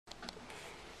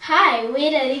Hi,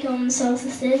 we're Daddy Cool Soul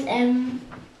Sisters, and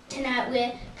tonight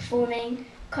we're performing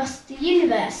Across the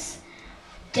Universe.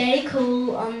 Daddy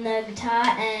Cool on the guitar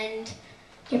and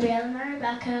Gabriela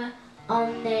Murray-Abarca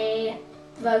on the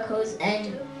vocals,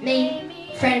 and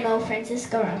me,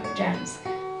 Francisca on the drums.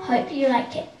 Hope you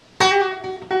like it.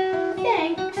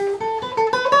 Thanks.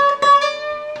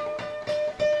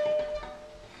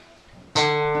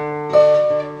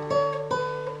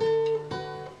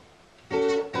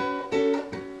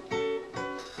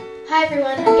 Hi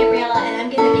everyone, I'm Gabriela and I'm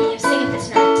going to be your singer for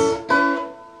tonight.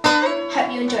 Hope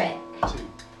you enjoy it. 2,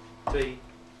 3,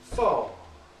 4.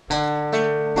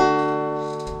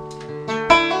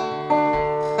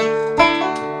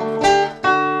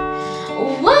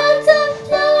 Words are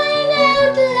flowing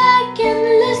out like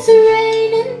endless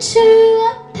rain into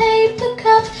a paper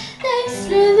cup. They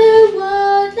slither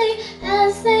wildly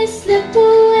as they slip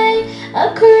away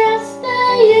across the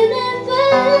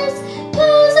universe.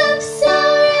 Pools of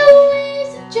sorrow,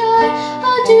 waves of joy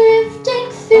are drifting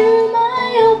through my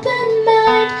open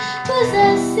mind,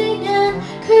 possessing and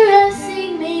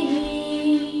caressing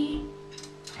me.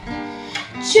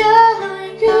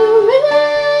 Joy grew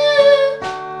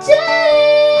deeper.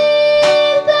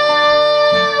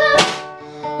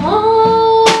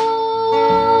 Oh,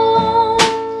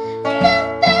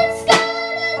 nothing's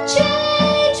gonna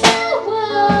change my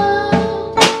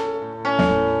world.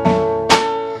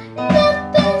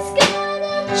 Nothing's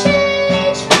gonna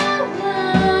change my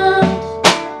world.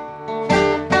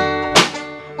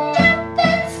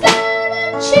 Nothing's gonna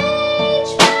change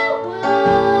my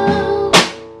world.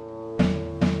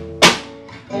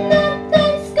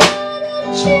 Nothing's gonna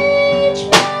change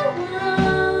my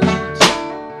world.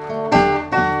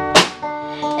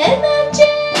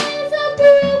 Images of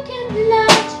broken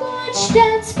lights which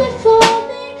dance before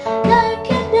me like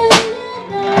a million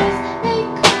eyes. They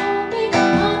call me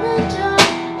on and on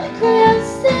across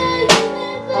the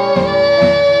universe.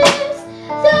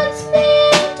 Thoughts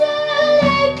meander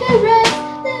like a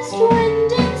restless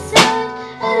wind inside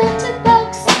a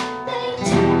letterbox. They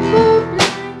tumble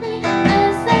blindly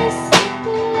as they slip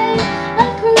away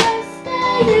across the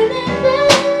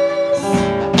universe.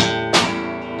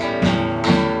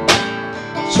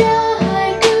 Joy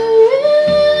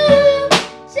grew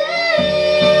deeper.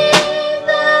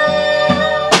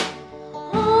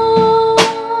 Oh,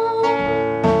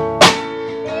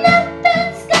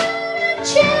 nothing's gonna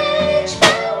change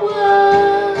my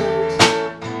world.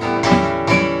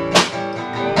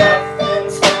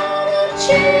 Nothing's gonna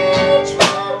change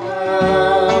my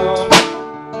world.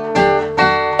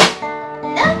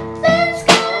 Nothing's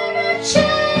gonna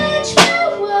change my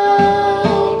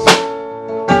world.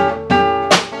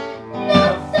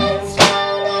 Nothing's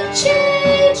gonna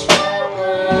change my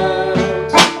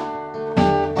world.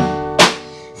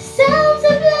 Sounds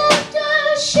of laughter,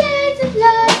 shades of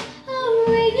light are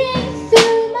ringing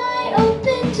through my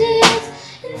opened ears,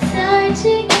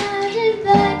 inciting and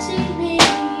inviting me.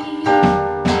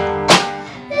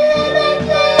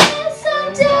 Limitless,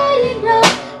 undying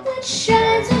love which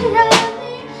shines around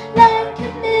me like a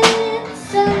million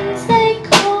suns. They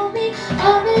call me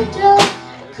on and on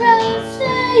across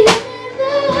the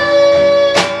universe.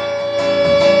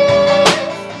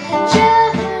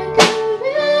 Joy grew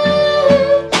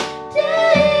deeper.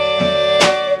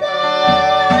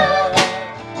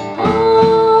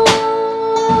 Oh,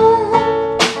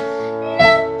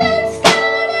 nothing's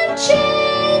gonna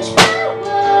change my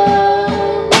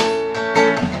world.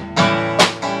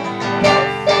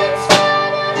 Nothing's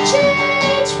gonna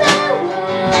change my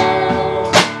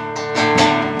world.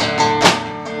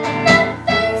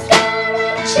 Nothing's gonna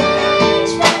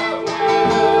change my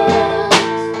world.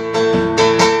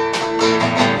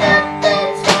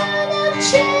 Nothing's gonna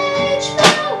change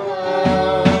my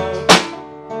world.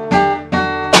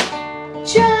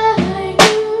 Joy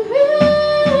grew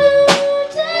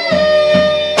deeper.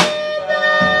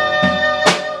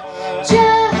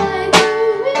 Joy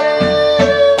grew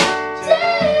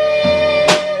deeper.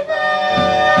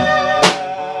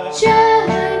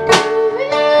 Joy grew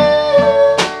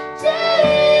deeper.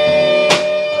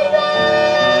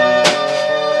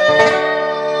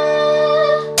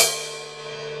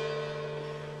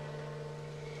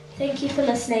 Thank you for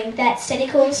listening. That's Daddy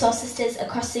Cool Soul Sisters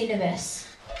Across the Universe.